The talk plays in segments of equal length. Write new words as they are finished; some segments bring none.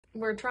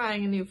we're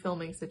trying a new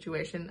filming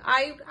situation.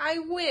 I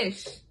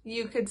wish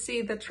you could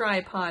see the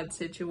tripod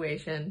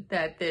situation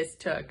that this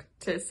took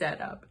to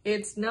set up.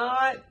 It's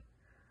not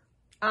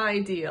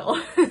ideal.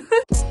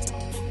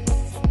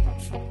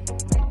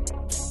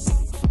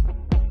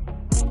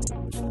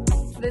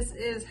 This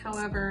is,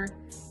 however,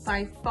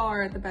 by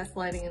far the best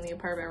lighting in the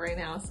apartment right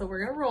now, so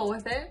we're gonna roll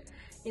with it.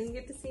 And you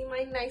get to see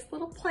my nice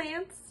little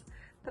plants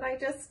that I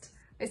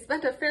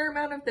spent a fair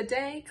amount of the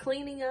day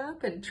cleaning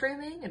up and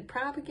trimming and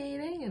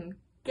propagating and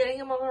getting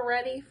them all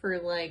ready for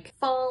like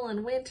fall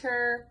and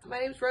winter. My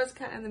name's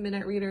Rebecca, I'm the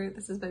Midnight Reader.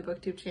 This is my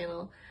booktube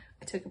channel.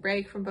 I took a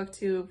break from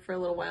booktube for a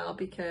little while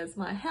because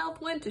my health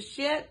went to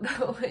shit,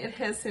 but it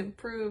has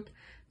improved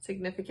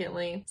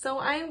significantly. So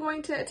I am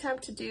going to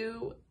attempt to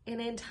do an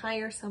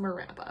entire summer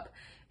wrap up.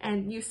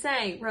 And you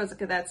say,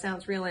 Rebecca, that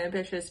sounds real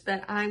ambitious,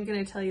 but I'm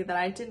going to tell you that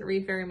I didn't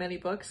read very many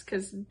books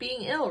because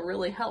being ill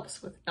really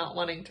helps with not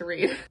wanting to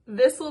read.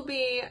 This will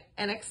be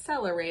an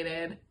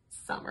accelerated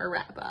summer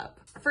wrap up.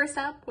 First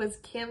up was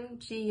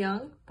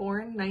Jiyoung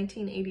Born,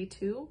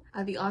 1982.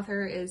 The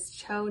author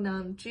is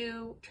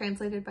Nam-Joo,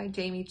 translated by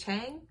Jamie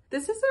Chang.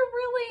 This is a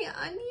really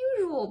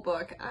unusual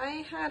book.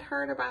 I had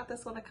heard about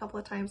this one a couple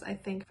of times, I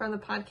think, from the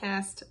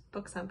podcast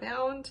Books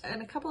Unbound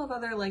and a couple of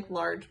other like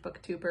large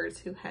booktubers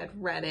who had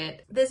read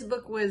it. This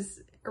book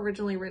was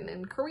originally written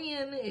in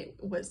Korean. It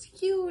was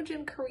huge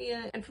in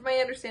Korea, and from my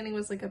understanding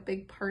was like a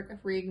big part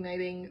of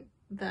reigniting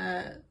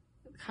the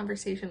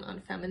conversation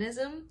on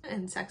feminism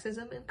and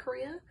sexism in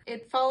Korea.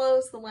 It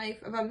follows the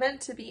life of a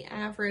meant-to-be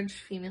average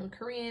female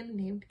Korean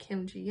named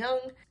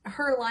Jiyoung.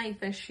 Her life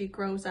as she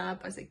grows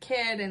up as a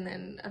kid and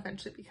then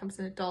eventually becomes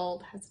an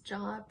adult, has a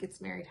job, gets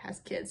married, has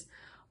kids,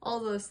 all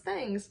those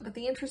things. But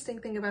the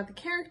interesting thing about the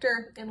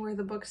character and where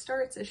the book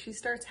starts is she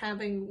starts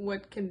having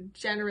what can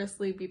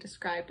generously be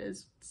described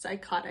as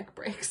psychotic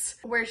breaks,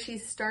 where she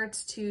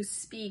starts to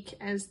speak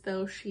as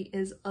though she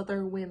is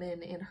other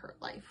women in her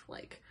life,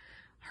 like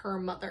her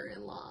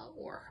mother-in-law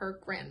or her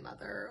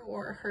grandmother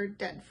or her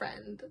dead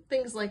friend,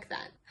 things like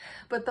that.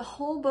 But the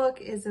whole book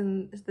is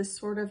in this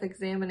sort of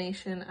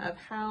examination of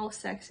how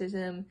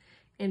sexism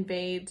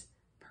invades,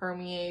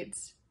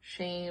 permeates,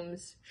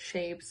 shames,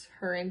 shapes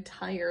her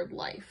entire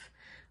life,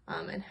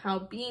 and how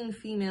being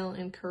female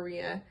in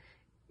Korea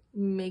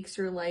makes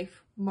your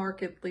life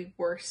markedly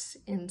worse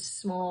in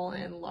small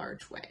and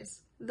large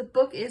ways. The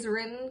book is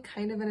written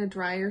kind of in a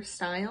drier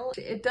style.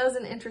 It does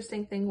an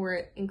interesting thing where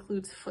it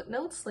includes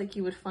footnotes like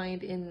you would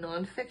find in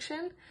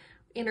nonfiction,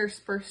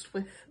 interspersed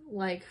with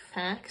like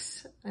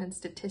facts and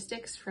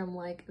statistics from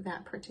like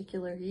that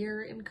particular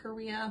year in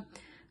Korea,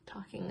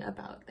 talking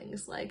about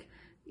things like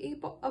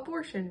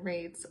abortion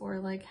rates or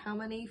like how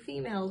many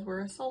females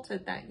were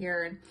assaulted that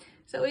year. And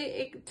so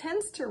it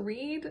tends to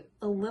read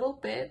a little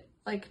bit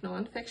like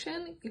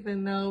nonfiction,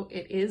 even though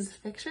it is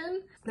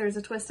fiction. There's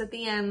a twist at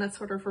the end that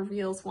sort of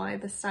reveals why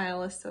the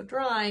style is so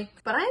dry,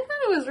 but I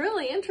thought it was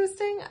really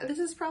interesting. This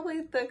is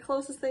probably the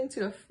closest thing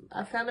to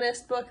a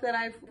feminist book that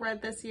I've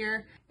read this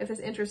year. If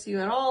this interests you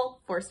at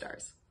all, 4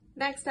 stars.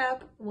 Next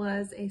up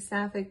was a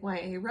sapphic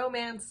YA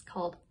romance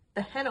called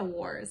The Henna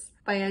Wars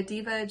by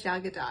Adiba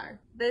Jaigirdar.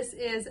 This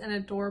is an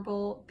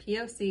adorable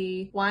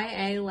POC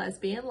YA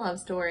lesbian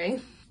love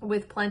story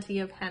with plenty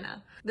of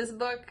henna. This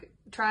book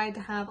tried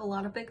to have a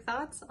lot of big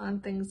thoughts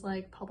on things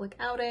like public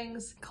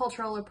outings,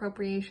 cultural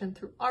appropriation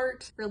through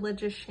art,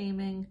 religious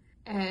shaming,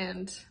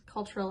 and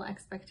cultural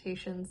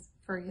expectations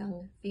for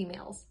young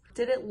females.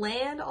 Did it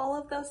land all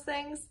of those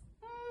things?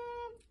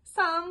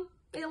 Some.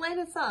 It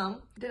landed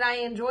some. Did I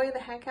enjoy the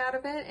heck out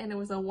of it and it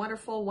was a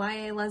wonderful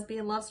YA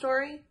lesbian love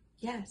story?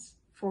 Yes.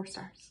 4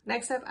 stars.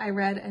 Next up, I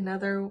read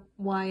another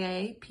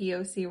YA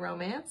POC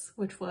romance,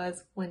 which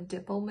was When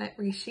Dimple Met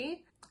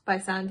Rishi by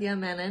Sandhya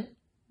Menon.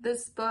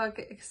 This book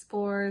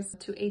explores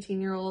 2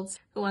 18-year-olds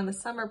who on the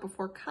summer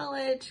before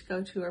college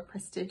go to a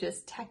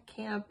prestigious tech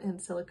camp in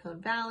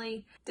Silicon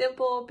Valley.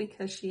 Dimple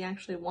because she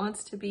actually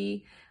wants to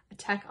be a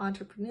tech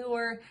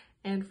entrepreneur,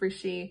 and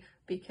Rishi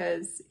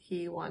because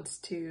he wants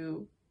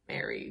to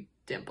marry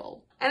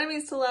Dimple.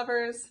 Enemies to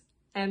lovers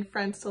and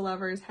friends to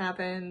lovers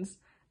happens,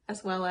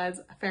 as well as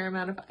a fair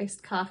amount of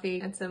iced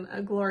coffee and some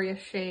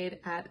glorious shade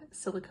at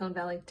Silicon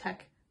Valley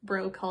tech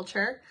bro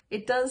culture.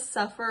 It does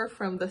suffer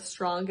from the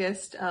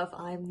strongest of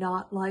I'm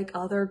not like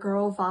other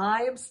girl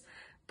vibes,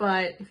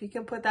 but if you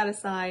can put that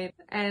aside,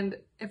 and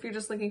if you're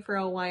just looking for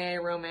a YA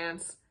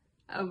romance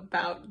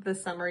about the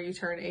summer you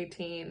turn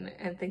 18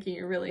 and thinking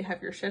you really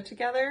have your shit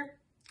together,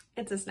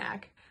 it's a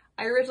snack.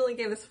 I originally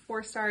gave this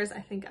 4 stars.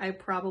 I think I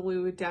probably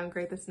would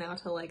downgrade this now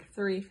to like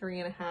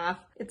 3.5.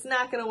 It's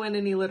not gonna win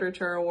any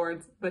literature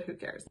awards, but who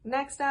cares?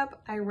 Next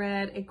up, I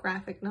read a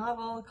graphic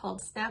novel called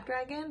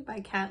Snapdragon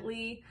by Kat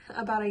Leyh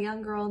about a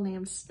young girl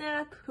named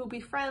Snap who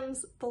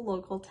befriends the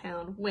local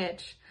town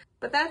witch.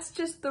 But that's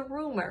just the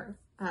rumor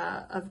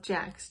of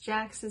Jax.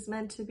 Jax is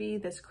meant to be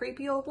this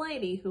creepy old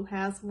lady who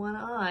has one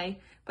eye,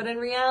 but in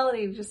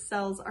reality just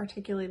sells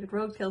articulated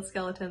roadkill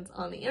skeletons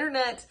on the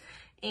internet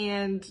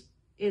and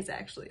is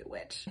actually a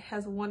witch. It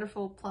has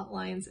wonderful plot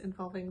lines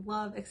involving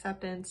love,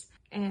 acceptance,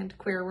 and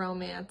queer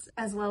romance,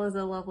 as well as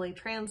a lovely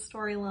trans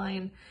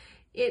storyline.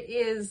 It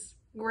is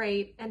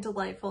great and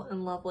delightful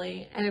and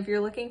lovely, and if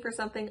you're looking for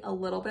something a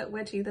little bit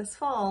witchy this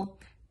fall,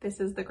 this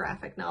is the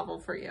graphic novel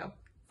for you.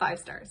 5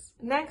 stars.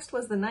 Next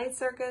was The Night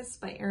Circus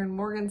by Erin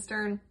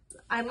Morgenstern.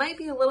 I might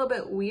be a little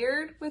bit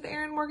weird with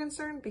Erin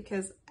Morgenstern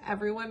because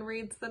everyone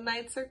reads The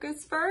Night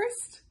Circus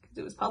first, because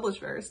it was published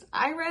first.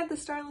 I read The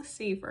Starless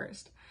Sea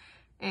first,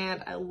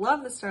 and I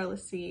love The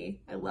Starless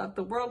Sea. I loved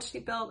the world she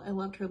built. I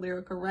loved her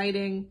lyrical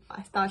writing.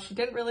 I thought she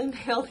didn't really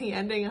nail the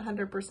ending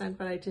 100%,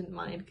 but I didn't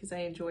mind because I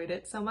enjoyed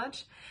it so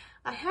much.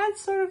 I had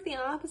sort of the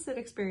opposite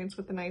experience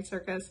with The Night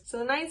Circus. So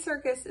The Night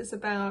Circus is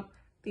about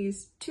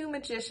these 2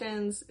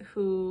 magicians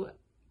who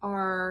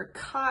are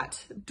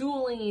caught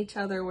dueling each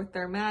other with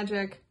their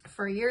magic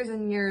for years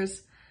and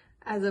years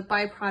as a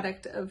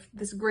byproduct of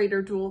this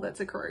greater duel that's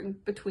occurring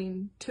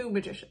between 2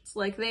 magicians.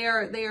 Like they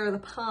are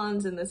the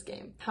pawns in this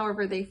game.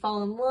 However, they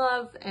fall in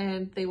love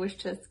and they wish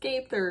to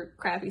escape their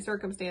crappy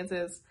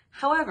circumstances.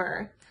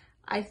 However,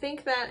 I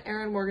think that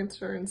Erin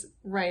Morgenstern's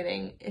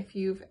writing, if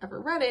you've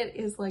ever read it,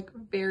 is like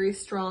very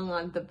strong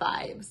on the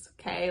vibes,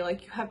 okay?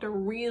 Like you have to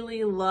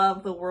really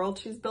love the world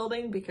she's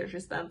building because she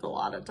spends a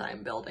lot of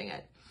time building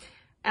it.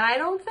 And I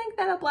don't think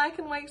that a black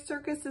and white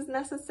circus is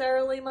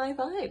necessarily my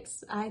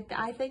vibes.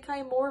 I think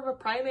I'm more of a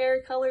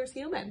primary colors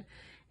human.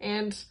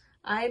 And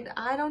I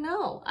don't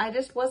know. I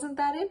just wasn't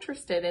that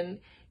interested. And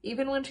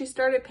even when she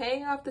started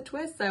paying off the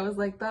twists, I was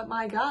like, but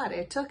my God,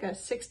 it took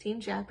us 16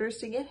 chapters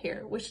to get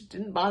here, which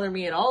didn't bother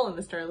me at all in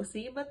the Starless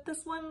Sea. But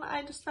this one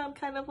I just found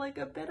kind of like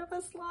a bit of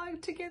a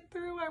slog to get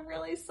through. I'm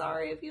really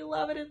sorry. If you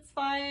love it, it's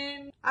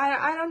fine.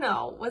 I don't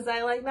know. Was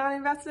I like not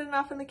invested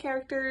enough in the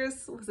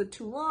characters? Was it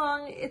too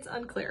long? It's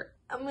unclear.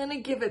 I'm gonna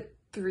give it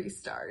 3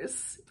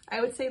 stars.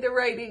 I would say the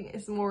writing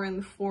is more in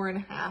the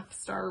 4.5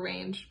 star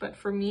range, but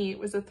for me it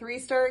was a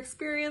 3-star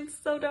experience,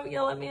 so don't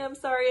yell at me, I'm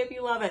sorry if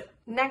you love it.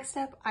 Next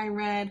up, I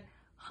read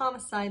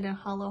Homicide and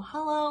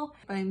Halo-Halo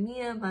by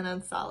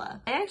Manansala.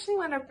 I actually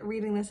wound up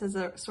reading this as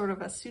a sort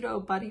of a pseudo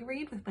buddy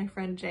read with my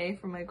friend Jay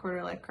from my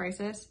quarter life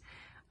crisis.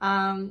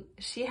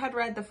 She had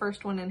read the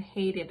first one and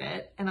hated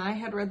it, and I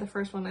had read the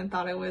first one and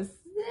thought it was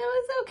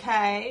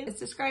okay. It's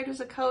described as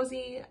a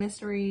cozy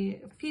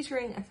mystery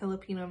featuring a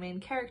Filipino main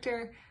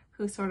character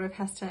who sort of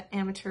has to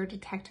amateur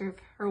detective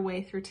her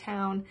way through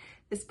town.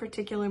 This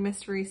particular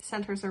mystery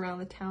centers around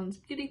the town's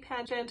beauty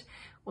pageant.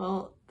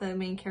 Well, the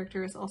main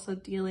character is also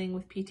dealing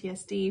with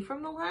PTSD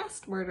from the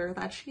last murder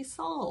that she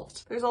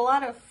solved. There's a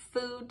lot of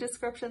food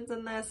descriptions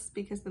in this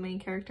because the main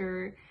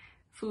character,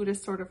 food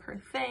is sort of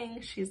her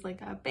thing. She's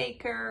like a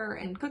baker,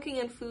 and cooking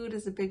and food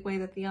is a big way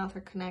that the author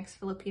connects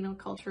Filipino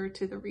culture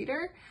to the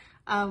reader.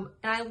 And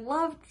I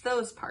loved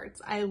those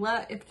parts.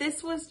 If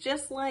this was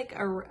just like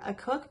a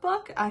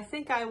cookbook, I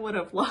think I would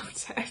have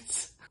loved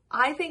it.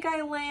 I think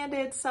I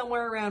landed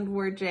somewhere around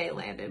where Jay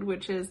landed,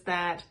 which is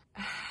that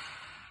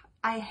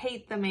I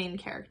hate the main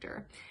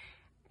character.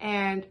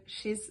 And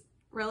she's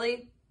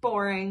really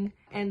boring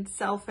and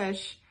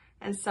selfish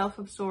and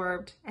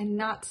self-absorbed and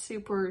not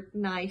super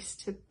nice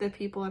to the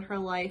people in her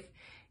life.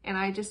 And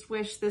I just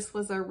wish this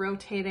was a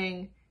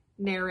rotating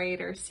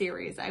narrator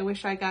series. I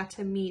wish I got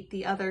to meet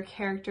the other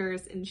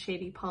characters in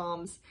Shady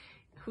Palms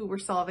who were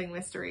solving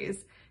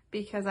mysteries,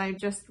 because I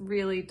just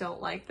really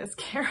don't like this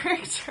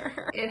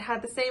character. It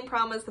had the same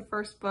problem as the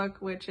first book,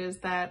 which is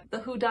that the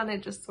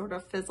whodunit just sort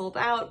of fizzled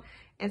out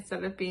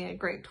instead of being a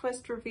great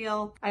twist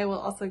reveal. I will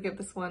also give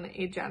this one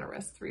a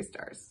generous 3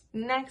 stars.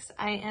 Next,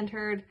 I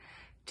entered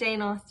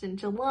Jane Austen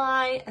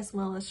July, as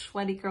well as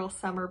Sweaty Girl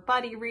Summer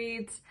Buddy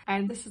Reads,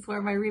 and this is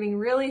where my reading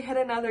really hit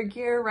another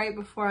gear right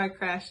before I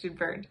crashed and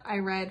burned. I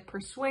read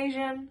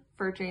Persuasion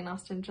for Jane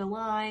Austen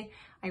July.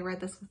 I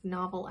read this with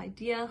Novel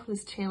Idea,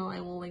 whose channel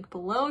I will link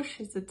below.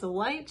 She's a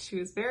delight. She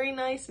was very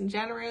nice and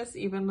generous,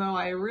 even though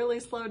I really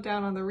slowed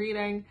down on the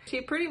reading.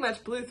 She pretty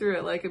much blew through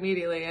it like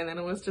immediately, and then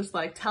it was just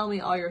like, tell me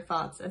all your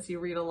thoughts as you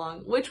read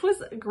along, which was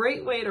a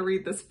great way to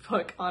read this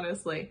book,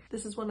 honestly.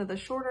 This is one of the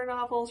shorter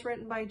novels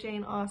written by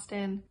Jane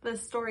Austen. The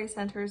story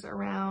centers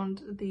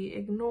around the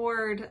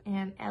ignored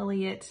Anne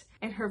Elliot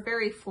and her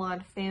very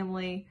flawed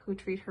family who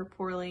treat her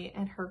poorly,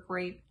 and her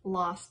great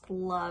lost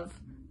love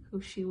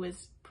who she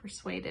was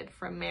persuaded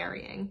from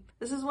marrying.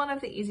 This is one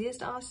of the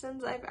easiest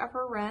Austens I've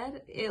ever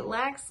read. It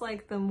lacks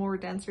like the more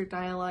denser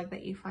dialogue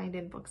that you find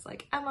in books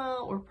like Emma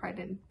or Pride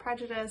and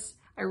Prejudice.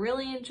 I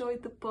really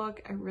enjoyed the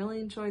book. I really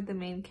enjoyed the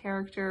main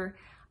character.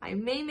 I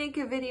may make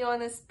a video on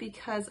this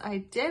because I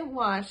did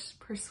watch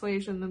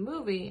Persuasion the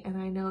movie, and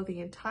I know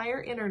the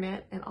entire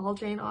internet and all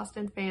Jane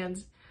Austen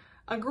fans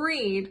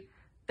agreed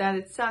that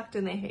it sucked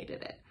and they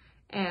hated it.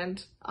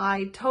 And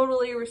I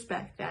totally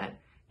respect that.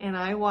 And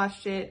I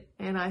watched it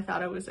and I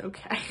thought it was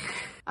okay.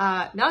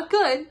 Not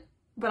good,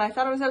 but I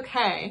thought it was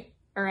okay,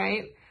 all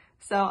right?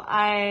 So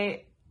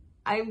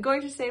I'm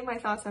going to save my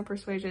thoughts on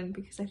Persuasion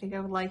because I think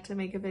I would like to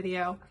make a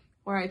video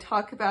where I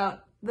talk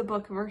about the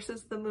book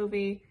versus the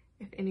movie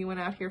if anyone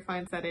out here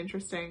finds that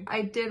interesting.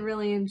 I did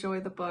really enjoy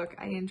the book.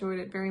 I enjoyed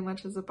it very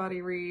much as a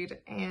buddy read,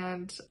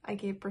 and I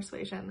gave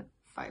Persuasion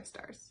 5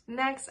 stars.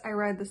 Next, I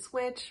read The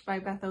Switch by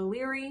Beth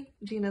O'Leary.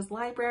 Gina's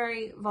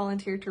Library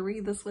volunteered to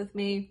read this with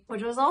me,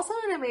 which was also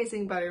an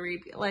amazing buddy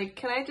read. Like,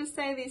 can I just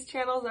say these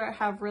channels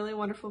have really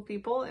wonderful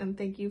people, and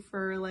thank you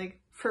for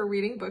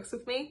reading books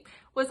with me.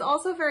 Was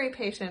also very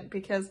patient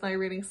because my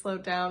reading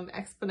slowed down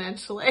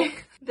exponentially.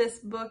 This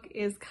book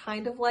is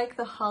kind of like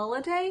The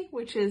Holiday,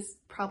 which is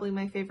probably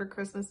my favorite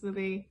Christmas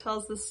movie. It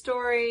tells the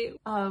story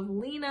of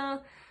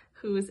Lena,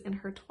 who is in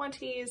her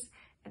 20s,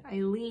 and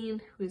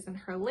Eileen, who is in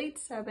her late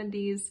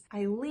 70s.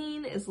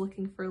 Eileen is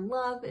looking for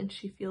love and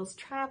she feels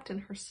trapped in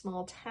her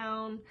small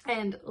town.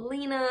 And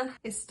Lena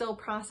is still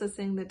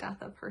processing the death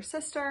of her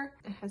sister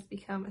and has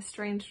become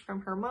estranged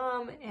from her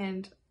mom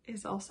and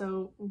is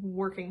also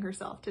working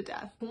herself to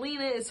death.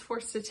 Lena is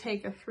forced to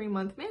take a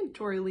 3-month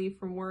mandatory leave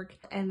from work,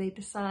 and they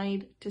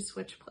decide to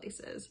switch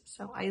places.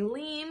 So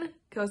Eileen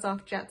goes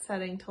off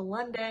jet-setting to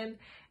London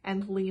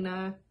and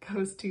Lena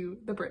goes to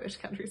the British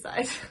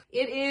countryside.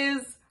 It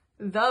is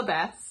the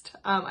best.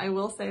 I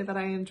will say that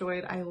I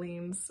enjoyed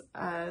Eileen's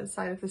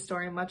side of the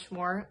story much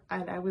more,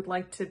 and I would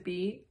like to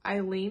be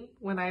Eileen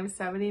when I'm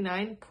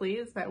 79.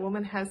 Please, that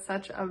woman has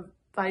such a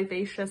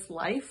vivacious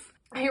life.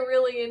 I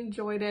really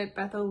enjoyed it.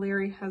 Beth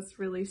O'Leary has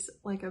really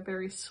a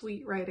very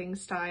sweet writing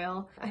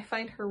style. I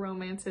find her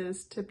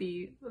romances to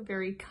be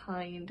very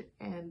kind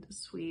and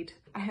sweet.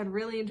 I had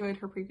really enjoyed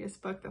her previous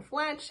book, The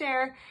Flat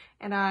Share,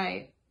 and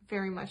I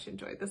very much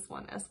enjoyed this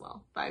one as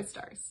well. 5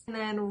 stars. And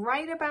then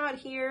right about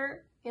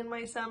here in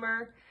my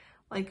summer,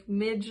 like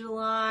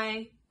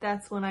mid-July,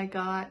 that's when I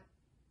got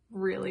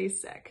really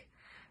sick.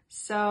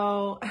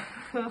 So,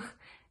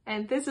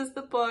 and this is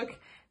the book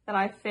that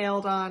I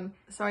failed on.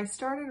 So I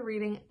started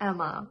reading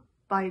Emma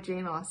by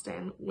Jane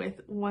Austen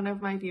with one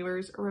of my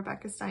viewers,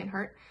 Rebecca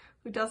Steinhardt,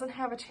 who doesn't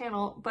have a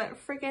channel, but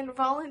friggin'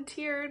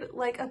 volunteered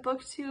like a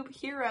booktube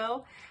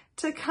hero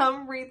to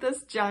come read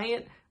this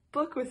giant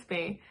book with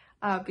me.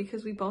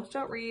 Because we both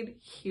don't read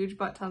huge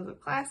butt tons of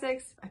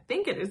classics. I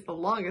think it is the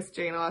longest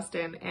Jane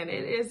Austen, and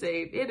it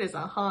is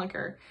a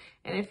honker.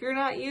 And if you're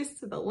not used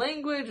to the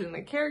language and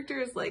the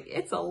characters,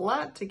 it's a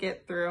lot to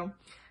get through.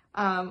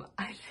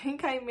 I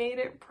think I made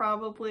it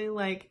probably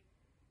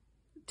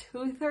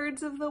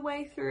 2/3 of the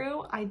way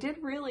through. I did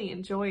really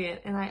enjoy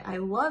it, and I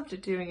loved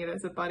doing it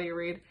as a buddy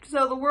read.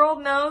 So the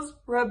world knows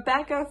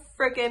Rebecca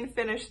frickin'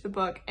 finished the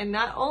book, and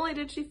not only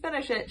did she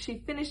finish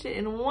it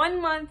in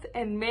 1 month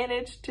and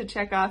managed to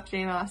check off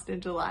Jane Austen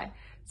July.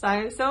 So I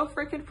am so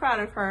frickin' proud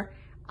of her.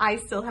 I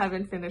still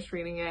haven't finished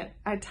reading it.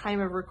 At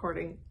time of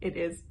recording, it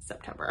is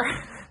September.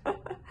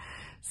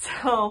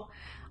 So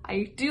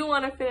I do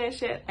want to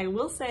finish it. I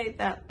will say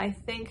that I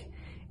think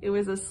it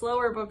was a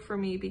slower book for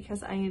me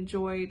because I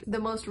enjoyed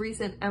the most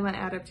recent Emma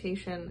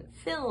adaptation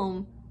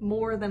film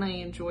more than I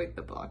enjoyed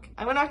the book.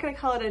 I'm not going to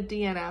call it a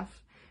DNF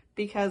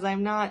because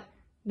I'm not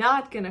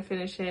going to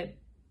finish it,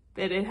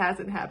 but it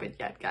hasn't happened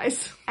yet,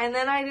 guys. And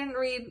then I didn't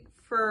read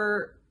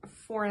for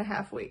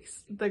 4.5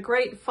 weeks. The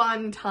great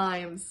fun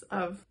times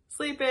of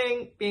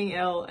sleeping, being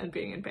ill, and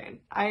being in pain.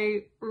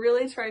 I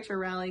really tried to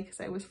rally because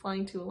I was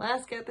flying to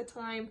Alaska at the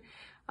time,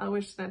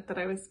 which meant that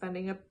I was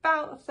spending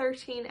about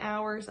 13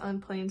 hours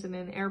on planes and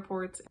in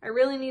airports. I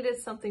really needed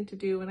something to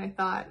do, and I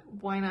thought,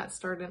 why not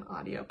start an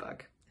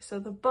audiobook? So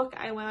the book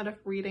I wound up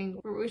reading,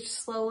 which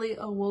slowly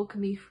awoke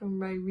me from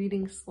my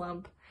reading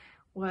slump,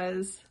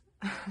 was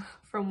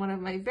from one of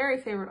my very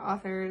favorite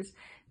authors,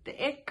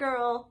 The It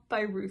Girl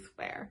by Ruth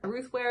Ware.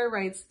 Ruth Ware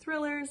writes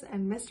thrillers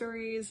and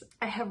mysteries.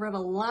 I have read a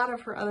lot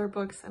of her other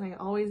books, and I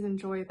always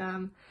enjoy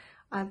them.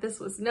 This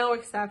was no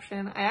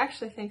exception. I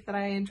actually think that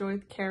I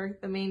enjoyed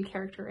the main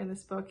character in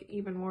this book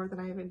even more than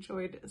I've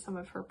enjoyed some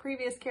of her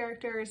previous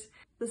characters.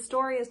 The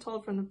story is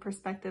told from the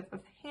perspective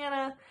of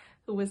Hannah,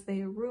 who was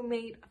the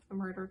roommate of the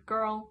murdered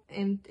girl,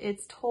 and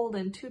it's told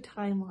in 2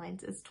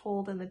 timelines. It's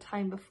told in the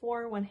time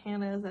before when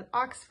Hannah is at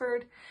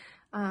Oxford,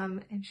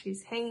 and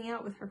she's hanging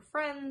out with her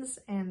friends,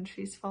 and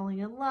she's falling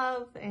in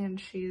love, and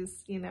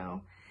she's,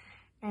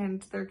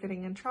 and they're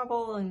getting in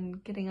trouble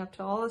and getting up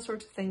to all the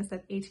sorts of things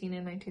that 18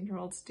 and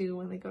 19-year-olds do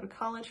when they go to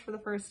college for the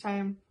first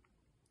time.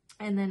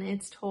 And then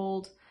it's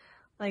told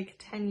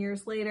 10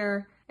 years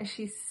later as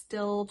she's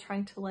still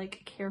trying to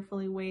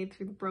carefully wade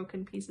through the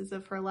broken pieces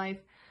of her life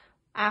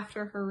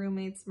after her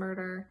roommate's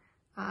murder.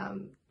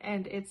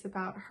 And it's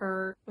about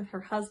her with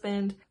her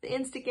husband. The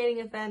instigating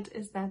event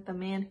is that the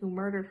man who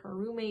murdered her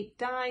roommate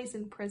dies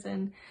in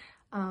prison.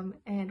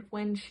 And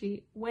when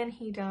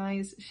he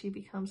dies, she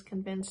becomes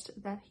convinced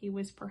that he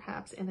was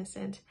perhaps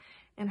innocent,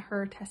 and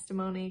her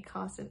testimony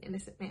caused an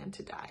innocent man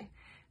to die.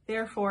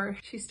 Therefore,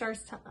 she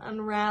starts to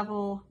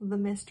unravel the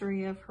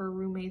mystery of her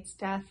roommate's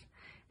death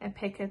and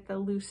pick at the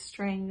loose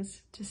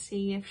strings to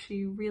see if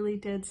she really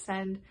did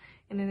send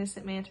an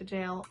innocent man to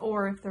jail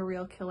or if the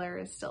real killer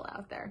is still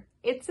out there.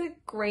 It's a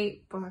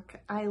great book.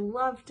 I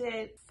loved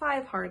it.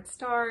 5 hard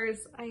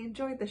stars. I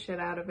enjoyed the shit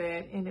out of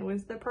it, and it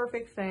was the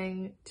perfect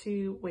thing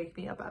to wake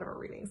me up out of a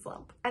reading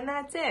slump. And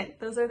that's it.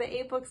 Those are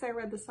the 8 books I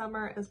read this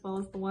summer, as well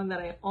as the one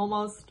that I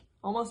almost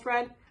almost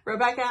read.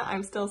 Rebecca,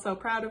 I'm still so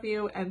proud of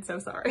you and so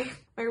sorry.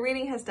 My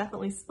reading has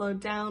definitely slowed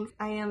down.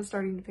 I am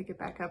starting to pick it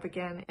back up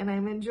again, and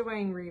I'm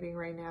enjoying reading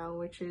right now,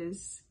 which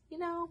is, you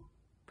know,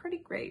 pretty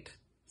great.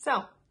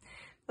 So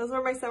those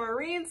were my summer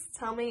reads.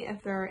 Tell me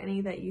if there are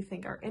any that you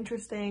think are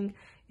interesting,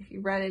 if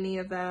you read any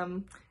of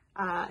them,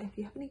 if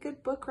you have any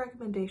good book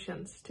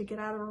recommendations to get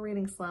out of a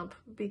reading slump,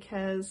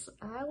 because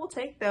I will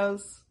take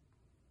those.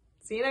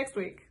 See you next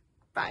week.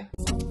 Bye.